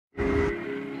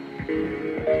All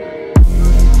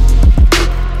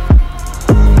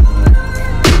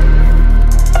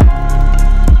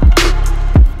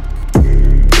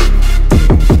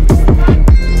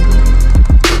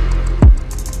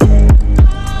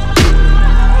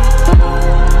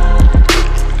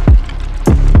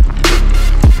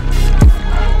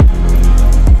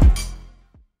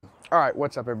right,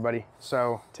 what's up everybody?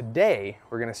 So today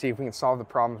we're gonna see if we can solve the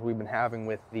problems we've been having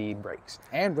with the brakes.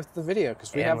 And with the video,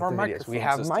 because we have our microphones. We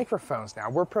have microphones now,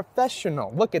 we're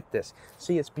professional. Look at this.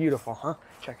 See, it's beautiful, huh?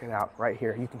 Check it out right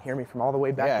here. You can hear me from all the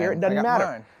way back here. It doesn't matter.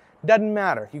 Mine. Doesn't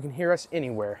matter, you can hear us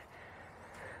anywhere.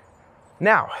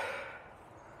 Now,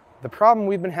 the problem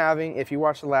we've been having, if you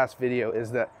watched the last video,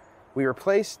 is that we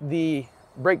replaced the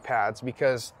brake pads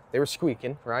because they were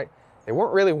squeaking, right? They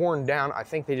weren't really worn down. I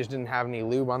think they just didn't have any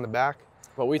lube on the back.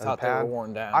 But we thought they were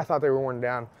worn down. I thought they were worn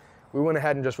down. We went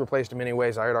ahead and just replaced them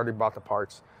anyways. I had already bought the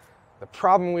parts. The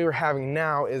problem we were having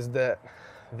now is that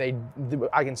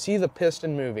I can see the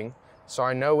piston moving, so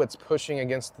I know it's pushing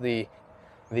against the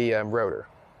rotor.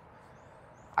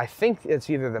 I think it's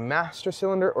either the master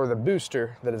cylinder or the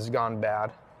booster that has gone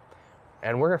bad.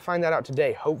 And we're gonna find that out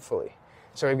today, hopefully.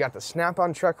 So we've got the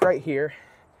snap-on truck right here.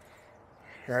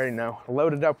 You already know,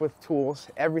 loaded up with tools,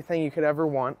 everything you could ever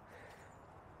want.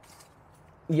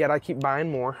 Yet I keep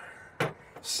buying more.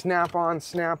 Snap on,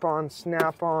 snap on,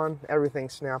 snap on, everything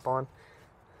snap on.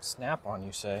 Snap on,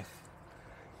 you say?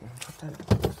 Put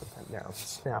that down,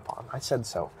 snap on, I said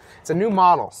so. It's a new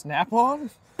model. Snap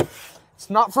on? It's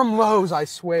not from Lowe's, I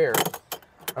swear.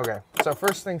 Okay, so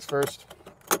first things first,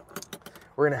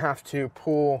 we're gonna have to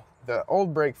pull the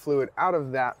old brake fluid out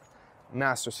of that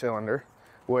master cylinder,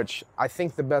 which I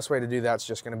think the best way to do that's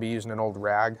just gonna be using an old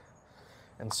rag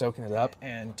and soaking it up.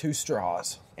 And 2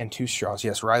 straws. And 2 straws,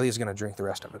 yes, Riley is gonna drink the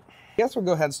rest of it. I guess we'll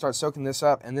go ahead and start soaking this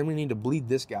up, and then we need to bleed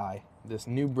this guy, this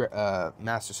new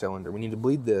master cylinder. We need to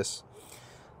bleed this,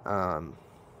 and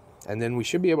then we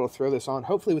should be able to throw this on,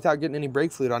 hopefully without getting any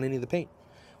brake fluid on any of the paint.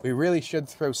 We really should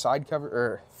throw side cover,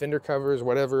 or fender covers,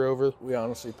 whatever over. We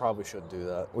honestly probably should do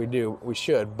that. We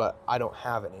should, but I don't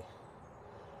have any.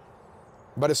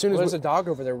 But as soon as there's a dog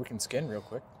over there we can skin real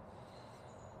quick.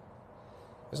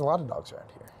 There's a lot of dogs around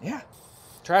here. Yeah.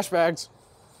 Trash bags.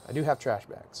 I do have trash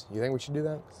bags. You think we should do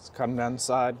that? Let's cut them down the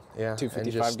side. Yeah.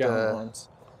 255-gallon ones.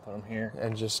 Put them here.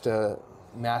 And just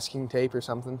masking tape or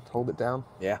something. Hold it down.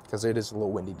 Yeah. Because it is a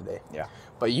little windy today. Yeah.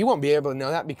 But you won't be able to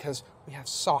know that because we have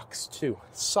socks too.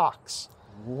 Socks.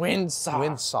 Wind socks.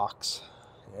 Wind socks.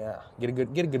 Yeah. Get a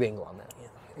good angle on that.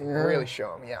 Yeah. Really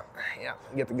show them. Yeah. Yeah.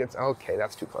 Get the good. Okay,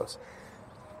 that's too close.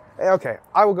 Okay,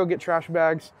 I will go get trash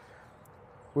bags.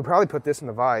 We probably put this in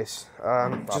the vise.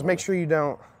 Just make sure you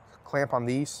don't clamp on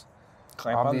these.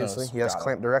 Clamp obviously. on those. Yes,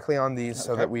 clamp directly on these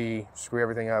so that we screw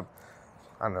everything up.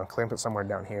 I don't know, clamp it somewhere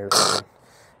down here or something.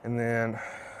 And then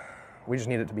we just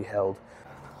need it to be held.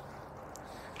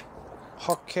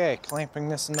 Okay, clamping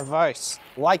this in the vise.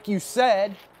 Like you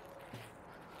said.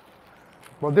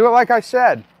 Well, do it like I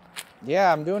said.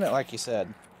 Yeah, I'm doing it like you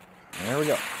said. There we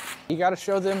go. You gotta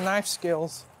show them knife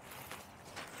skills.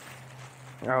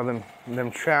 Oh, them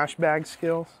trash bag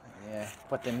skills? Yeah,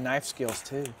 but them knife skills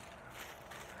too.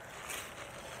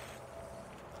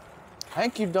 I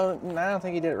don't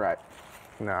think you did it right.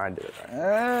 No, I did it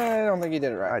right. I don't think you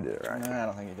did it right. I did it right. No, I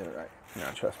don't think you did it right.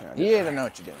 No, trust me, I did You don't know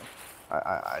what you're doing.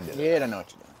 I did it. You don't know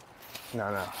what you're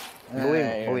doing.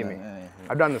 No. Believe me.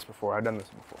 I've done this before.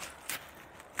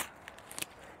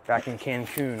 Back in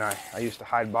Cancun, I used to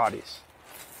hide bodies.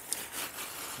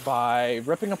 By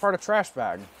ripping apart a trash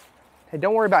bag. Hey,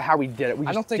 don't worry about how we did it.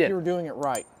 I don't think you were doing it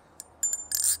right.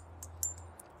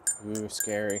 Ooh,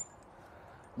 scary.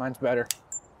 Mine's better.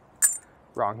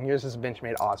 Wrong. Yours is a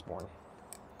Benchmade Osborne.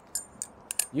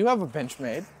 You have a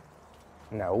Benchmade.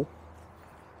 No.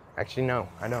 Actually, no,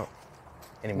 I don't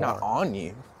anymore. Not on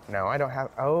you. No, I don't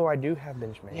have. Oh, I do have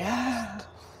Benchmade. Yeah.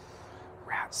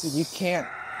 Rats. So you can't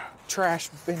trash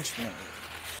Benchmade.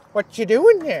 What you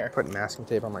doing there? Putting masking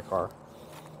tape on my car.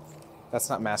 That's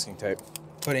not masking tape.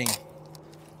 Putting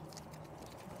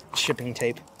shipping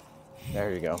tape.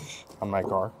 There you go. On my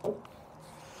car.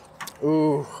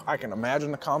 Ooh, I can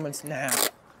imagine the comments now.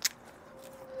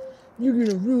 You're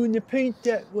gonna ruin the paint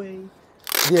that way.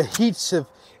 The heat sieve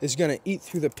is gonna eat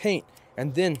through the paint,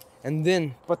 and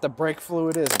then. But the brake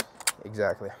fluid isn't.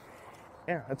 Exactly.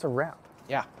 Yeah, that's a wrap.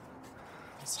 Yeah.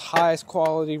 It's highest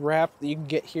quality wrap that you can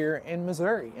get here in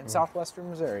Missouri, in southwestern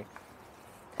Missouri.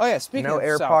 Oh yeah, speaking of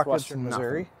air southwestern pockets,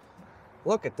 Missouri,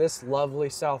 look at this lovely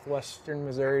southwestern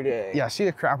Missouri day. Yeah, see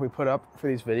the crap we put up for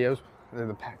these videos?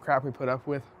 The crap we put up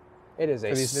with? It is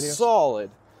a these videos? solid,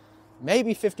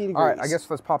 maybe 50 degrees. All right, I guess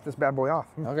let's pop this bad boy off.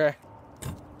 Okay.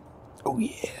 Oh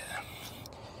yeah.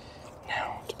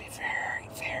 Now to be very,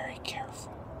 very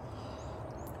careful.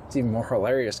 It's even more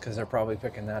hilarious because they're probably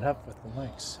picking that up with the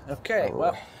mics. Okay, Oh.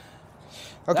 well.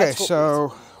 Okay,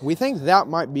 so we think that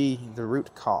might be the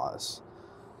root cause.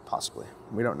 Possibly.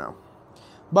 We don't know.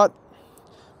 But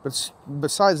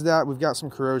besides that, we've got some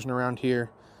corrosion around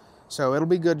here. So it'll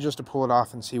be good just to pull it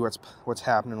off and see what's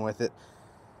happening with it.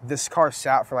 This car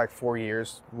sat for like 4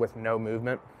 years with no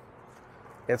movement.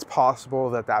 It's possible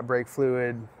that that brake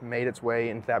fluid made its way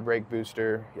into that brake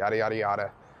booster, yada, yada,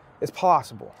 yada. It's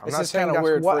possible. I'm not saying that's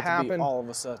weird what for it to happened. be all of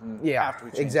a sudden Yeah, after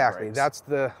we changed exactly.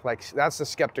 brakes. That's the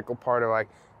skeptical part of like,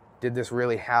 did this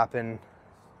really happen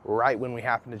right when we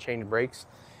happened to change brakes?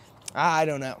 I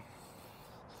don't know.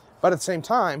 But at the same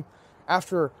time,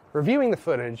 after reviewing the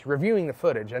footage,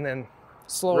 and then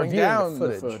Slowing down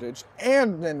the footage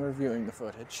and then reviewing the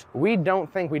footage. we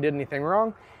don't think we did anything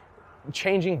wrong.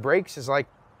 Changing brakes is like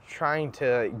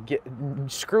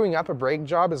screwing up a brake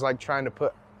job is like trying to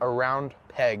put a round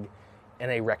peg in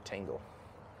a rectangle.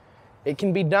 It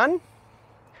can be done.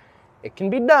 It can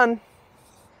be done.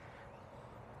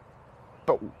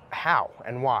 But how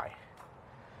and why?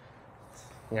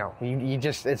 You know, you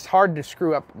just, it's hard to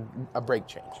screw up a brake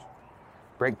change.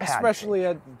 Brake pad Especially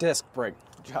change. a disc brake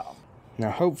job. Now,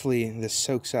 hopefully this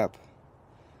soaks up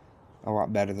a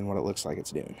lot better than what it looks like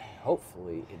it's doing.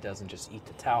 Hopefully it doesn't just eat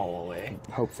the towel away.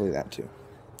 Hopefully that too.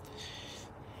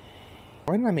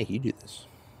 Why didn't I make you do this?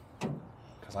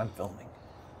 Because I'm filming.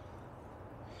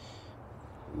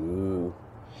 Ooh.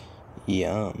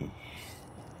 Yum.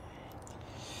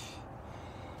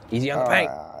 Easy on the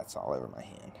paint. It's all over my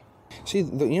hand. See,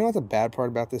 you know what the bad part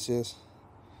about this is?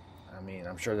 I mean,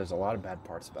 I'm sure there's a lot of bad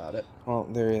parts about it. Well,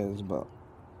 there is, but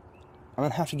I'm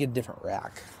gonna have to get a different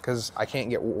rack because I can't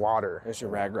get water. There's your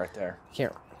rag right there.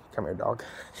 Can't. Come here, dog.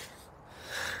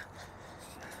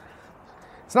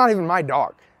 It's not even my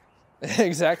dog.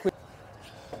 Exactly.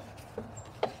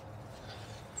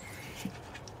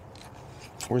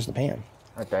 Where's the pan?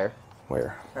 Right there.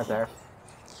 Where? Right there.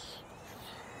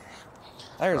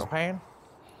 There's a pan.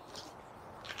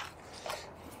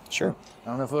 Sure. I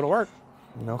don't know if it'll work.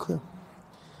 No clue.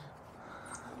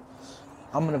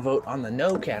 I'm gonna vote on the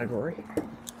no category.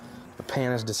 The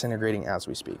pan is disintegrating as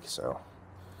we speak, so.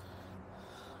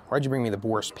 Why'd you bring me the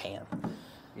worst pan?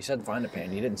 You said find a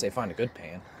pan. You didn't say find a good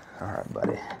pan. All right,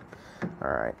 buddy.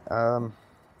 All right.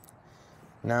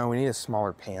 No, we need a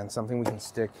smaller pan, something we can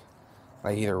stick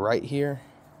like either right here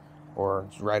or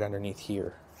right underneath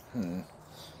here.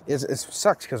 It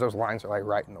sucks because those lines are like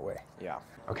right in the way. Yeah.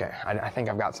 Okay, I think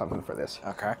I've got something for this.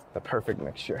 Okay. The perfect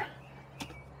mixture.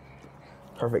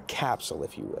 Perfect capsule,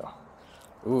 if you will.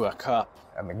 Ooh, a cup.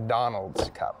 A McDonald's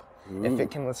cup. Ooh. If it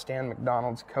can withstand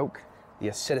McDonald's Coke, the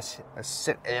The spiciness.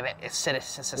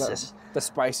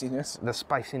 the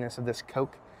spiciness of this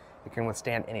Coke, it can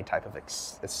withstand any type of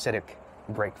acidic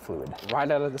brake fluid.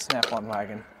 Right out of the Snap-on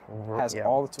wagon. Has Yeah.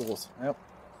 all the tools. Yep.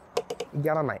 It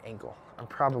got on my ankle. I'm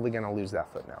probably gonna lose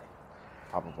that foot now.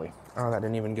 Probably. Oh, that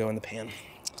didn't even go in the pan.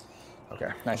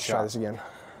 Okay, let's try shot. this again.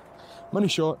 Money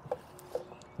shot.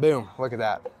 Boom, look at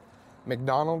that.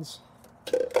 McDonald's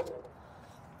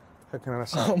hooking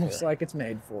us up. Almost here. like it's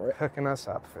made for it. Hooking us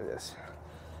up for this.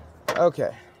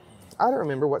 Okay, I don't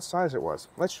remember what size it was.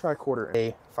 Let's try quarter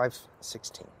A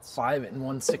 5/16. 5 and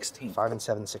 1/16. 5 and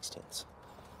 7/16.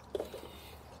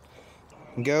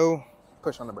 Go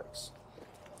push on the brakes.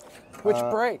 Which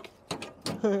brake?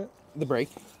 The brake.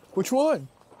 Which one?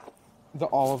 The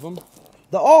all of them.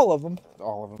 The all of them. The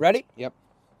all of them. Ready? Yep.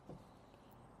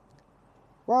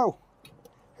 Whoa.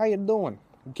 How you doing?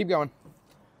 Keep going.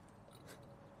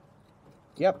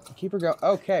 Yep. Keep her going.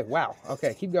 Okay. Wow.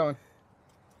 Okay. Keep going.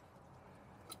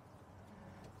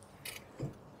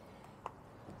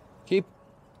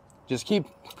 Just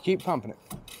keep pumping it.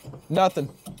 Nothing.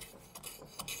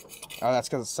 Oh, that's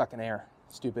because it's sucking air.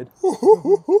 Stupid.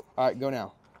 All right, go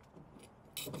now.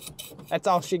 That's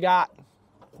all she got.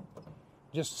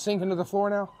 Just sink into the floor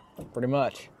now. Pretty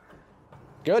much.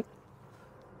 Good?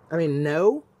 I mean,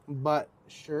 no, but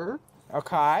sure.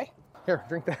 Okay. Here,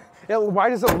 drink that. Yeah, why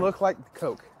does it look like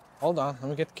Coke? Hold on. Let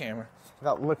me get the camera.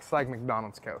 That looks like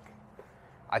McDonald's Coke.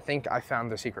 I think I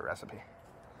found the secret recipe.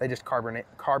 They just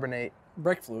carbonate.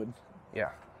 Brake fluid. Yeah.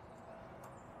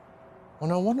 Well,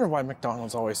 no wonder why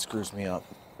McDonald's always screws me up.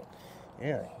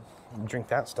 Yeah. You drink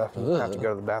that stuff and you have to go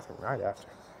to the bathroom right after.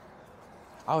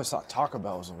 I always thought Taco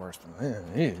Bell was the worst, but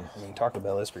I mean, Taco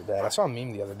Bell is pretty bad. I saw a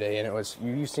meme the other day, and it was,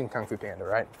 you've seen Kung Fu Panda,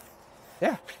 right?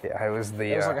 yeah. Yeah, it was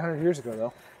the, It was like 100 years ago,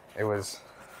 though. it was,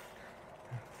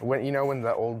 when you know when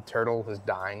the old turtle is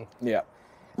dying, Yeah.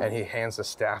 and he hands the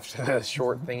staff to the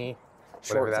short thingy,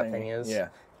 whatever that thing is? Yeah.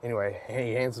 Anyway,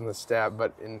 he hands him the step,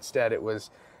 but instead it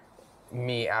was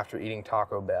me after eating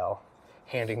Taco Bell,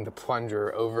 handing the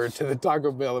plunger over to the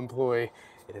Taco Bell employee.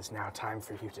 It is now time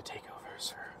for you to take over,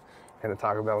 sir. And the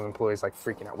Taco Bell employee's like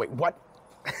freaking out. Wait, what?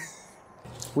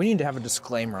 We need to have a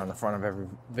disclaimer on the front of every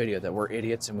video that we're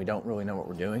idiots and we don't really know what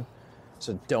we're doing.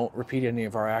 So don't repeat any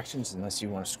of our actions unless you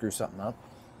want to screw something up.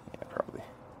 Yeah, probably.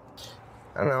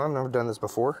 I don't know, I've never done this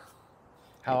before.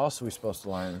 How else are we supposed to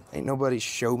learn? Ain't nobody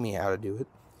show me how to do it.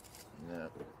 No.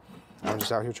 I'm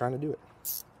just out here trying to do it.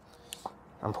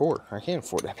 I'm poor. I can't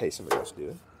afford to pay somebody else to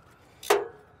do it.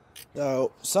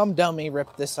 So some dummy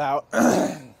ripped this out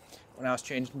when I was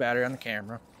changing the battery on the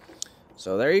camera.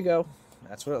 So there you go.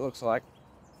 That's what it looks like.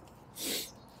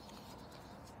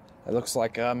 It looks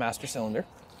like a master cylinder.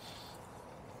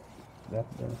 That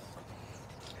does.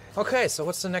 Okay, so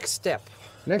what's the next step?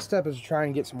 Next step is to try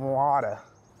and get some water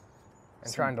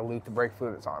and trying to loot the brake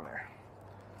fluid that's on there.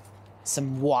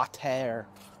 Some water.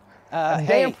 A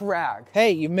damp rag.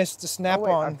 Hey, you missed the Oh, snap-on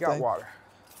wait, I've got thing. water.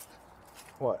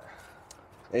 What?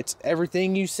 It's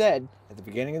everything you said at the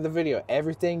beginning of the video.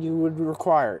 Everything you would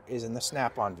require is in the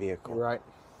snap-on vehicle. You're right.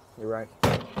 You're right.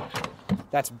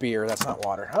 That's beer, that's not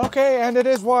water. Okay, and it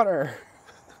is water.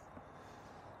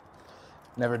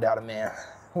 Never doubt a man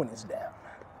when he's down.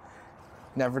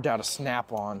 Never doubt a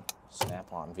snap-on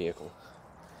vehicle.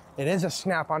 It is a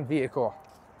snap-on vehicle.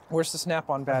 Where's the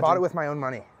snap-on badge? I bought it with my own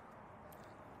money.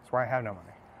 That's why I have no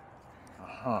money.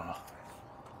 Uh-huh.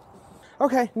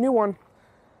 Okay, new one.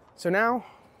 So now,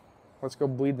 let's go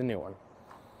bleed the new one.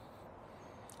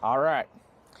 All right.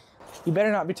 You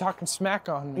better not be talking smack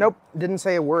on me. Nope, didn't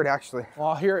say a word actually. Well,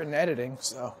 I'll hear it in editing,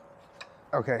 so.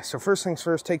 Okay, so first things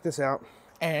first, take this out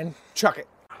And chuck it.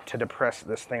 to depress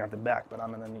this thing at the back, but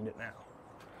I'm gonna need it now.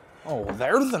 Oh,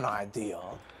 there's an idea.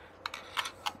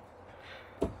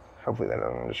 Hopefully that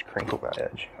doesn't just crinkle that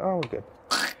edge. Oh, we're good.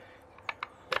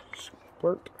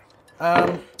 Squirt.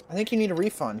 I think you need a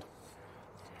refund.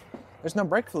 There's no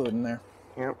brake fluid in there.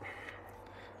 Yep.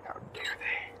 How dare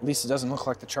they? At least it doesn't look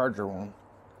like the Charger one.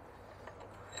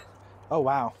 Oh,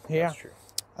 wow. Yeah. That's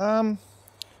true.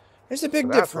 There's a big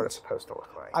So that's what it's difference. supposed to look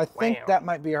like. I think Wham. that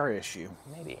might be our issue.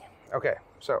 Maybe. Okay,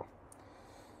 so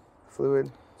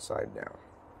fluid side down.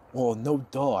 Well, no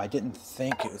duh. I didn't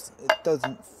think it was. It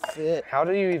doesn't fit. How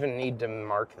do you even need to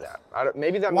mark that?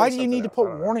 Maybe that. Why means do you need to something put else.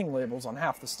 I don't know. warning labels on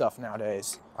half the stuff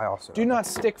nowadays? I also Do don't know. not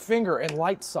stick finger in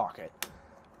light socket.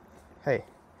 Hey,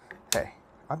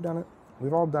 I've done it.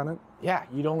 We've all done it. Yeah,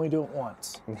 you'd only do it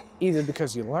once. Either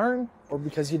because you learn or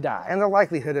because you die. And the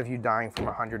likelihood of you dying from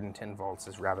 110 volts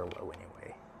is rather low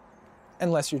anyway.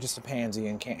 Unless you're just a pansy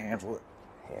and can't handle it.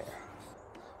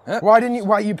 Yeah.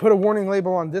 Why you put a warning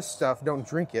label on this stuff, don't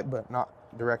drink it, but not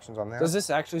directions on that? Does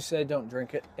this actually say don't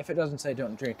drink it? If it doesn't say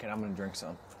don't drink it, I'm going to drink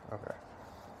some. Okay.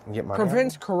 And get my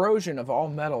Prevents corrosion of all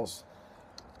metals.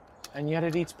 And yet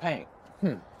it eats paint.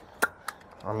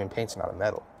 I mean, paint's not a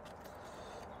metal.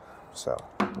 So,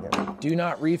 yeah. Do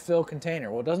not refill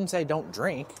container. Well, it doesn't say don't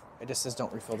drink. It just says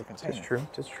don't refill the container. It's true.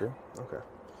 It's true. Okay.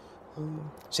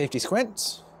 Safety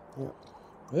squints. Yep.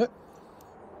 Yep.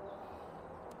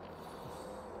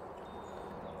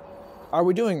 Are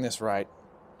we doing this right?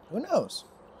 Who knows?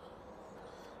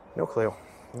 No clue.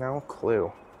 No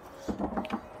clue.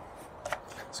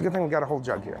 It's a good thing we got a whole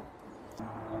jug here.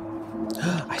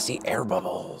 I see air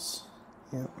bubbles.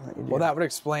 Yeah, that you do. Well, that would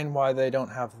explain why they don't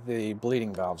have the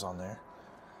bleeding valves on there.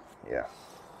 Yeah,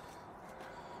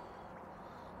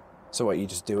 So what, you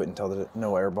just do it until there's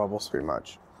no air bubbles? pretty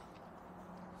much.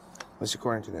 At least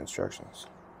according to the instructions.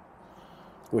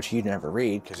 Which you never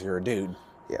read because you're a dude.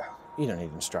 Yeah. You don't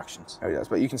need instructions. Oh, yes,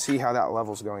 but you can see how that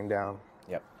level's going down.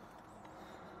 Yep.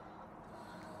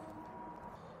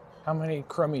 How many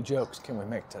crummy jokes can we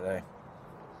make today?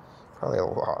 Probably a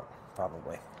lot.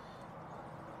 Probably.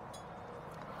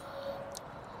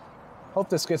 Hope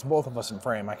this gets both of us in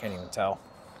frame. I can't even tell.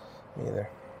 Me either.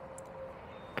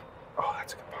 Oh,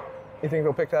 that's a good pop. You think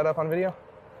they'll pick that up on video?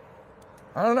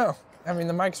 I don't know. I mean,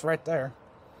 the mic's right there.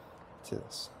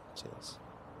 Cheers. Cheers.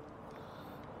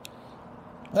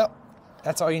 Well,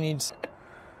 that's all you need.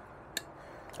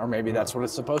 Or maybe that's what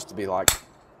it's supposed to be like.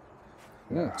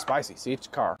 Spicy. See, it's a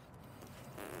car.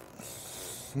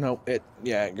 Nope. It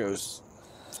goes.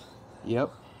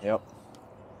 Yep. Yep.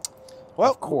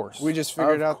 Well, Of course. we just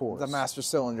figured Of out course. the master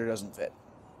cylinder doesn't fit.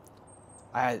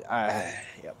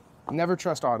 Yep. Never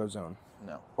trust AutoZone.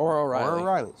 No. Or O'Reilly. Or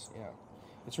O'Reilly's. Yeah.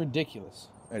 It's ridiculous.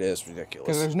 It is ridiculous.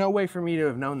 Because there's no way for me to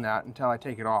have known that until I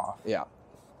take it off. Yeah.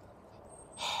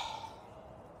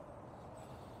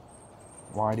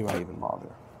 Why do I even bother?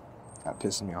 That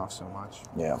pisses me off so much.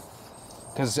 Yeah.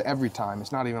 Because every time,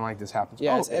 it's not even like this happens.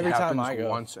 Yeah, oh, it's every time I go.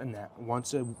 Once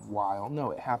a while.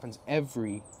 No, it happens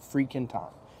every freaking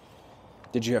time.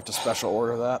 Did you have to special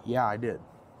order that? Yeah, I did.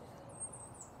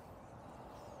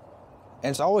 And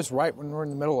it's always right when we're in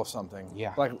the middle of something.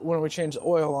 Yeah. Like when we changed the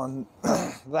oil on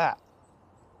that.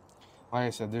 Like I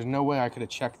said, there's no way I could have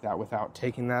checked that without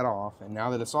taking that off. And now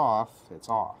that it's off, it's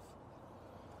off.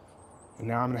 And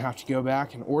now I'm going to have to go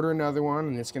back and order another one,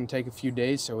 and it's going to take a few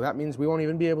days. So that means we won't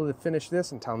even be able to finish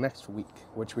this until next week,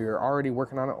 which we were already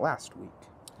working on it last week.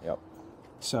 Yep.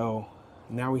 So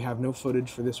now we have no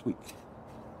footage for this week.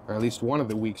 Or at least one of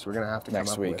the weeks we're going to have to come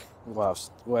up with.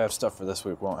 We'll have stuff for this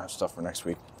week. We won't have stuff for next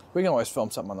week. We can always film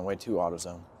something on the way to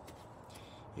AutoZone.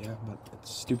 Yeah, but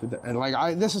it's stupid. And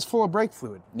like, this is full of brake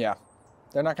fluid. Yeah.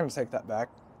 They're not going to take that back.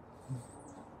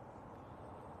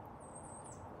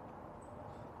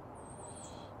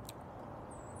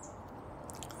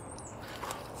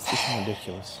 It's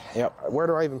ridiculous. Yep. Where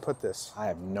do I even put this? I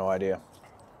have no idea.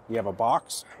 You have a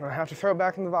box? I have to throw it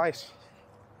back in the vise.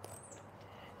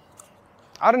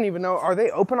 I don't even know. Are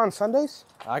they open on Sundays?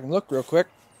 I can look real quick.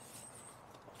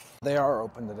 They are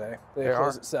open today. They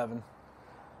close at 7.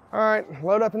 All right,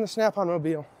 load up in the Snap-on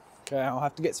mobile. Okay, I'll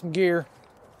have to get some gear.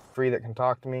 Free that can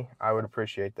talk to me, I would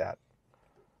appreciate that.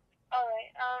 All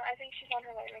right, I think she's on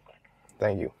her way real quick.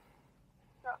 Thank you.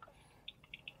 You're welcome.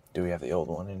 Do we have the old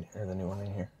one in or the new one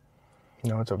in here?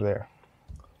 No, it's over there.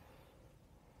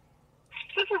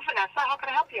 This is Vanessa. How can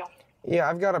I help you? Yeah,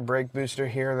 I've got a brake booster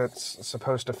here that's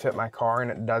supposed to fit my car, and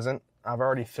it doesn't. I've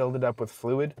already filled it up with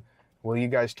fluid. Will you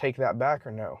guys take that back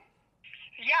or no?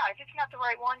 Yeah, if it's not the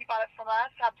right one, you bought it from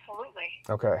us, absolutely.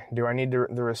 Okay. Do I need the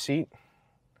receipt?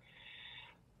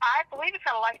 I believe it's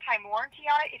got a lifetime warranty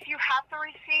on it. If you have the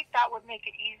receipt, that would make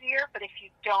it easier, but if you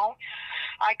don't,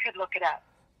 I could look it up.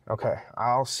 Okay.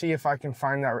 I'll see if I can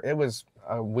find that. It was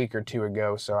a week or two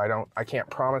ago, so I can't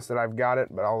promise that I've got it,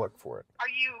 but I'll look for it. Are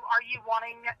you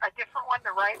wanting a different one,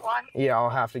 the right one? Yeah, I'll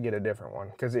have to get a different one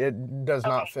because it does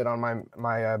not fit on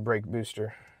my brake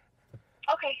booster.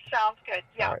 Okay, sounds good.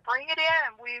 Yeah, right. Bring it in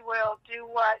and we will do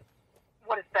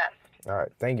what is best. All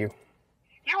right. Thank you.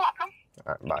 You're welcome.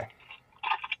 All right, bye.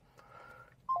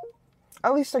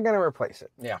 At least I'm going to replace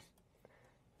it. Yeah.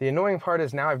 The annoying part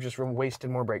is now I've just wasted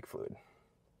more brake fluid.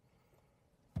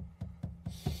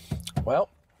 Well,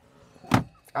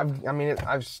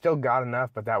 I've still got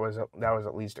enough, but that was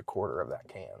at least a quarter of that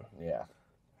can. yeah.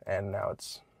 And now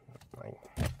it's like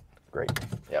great.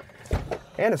 Yep.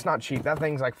 And it's not cheap. That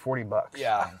thing's like $40.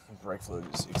 Yeah. Brake fluid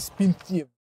is expensive.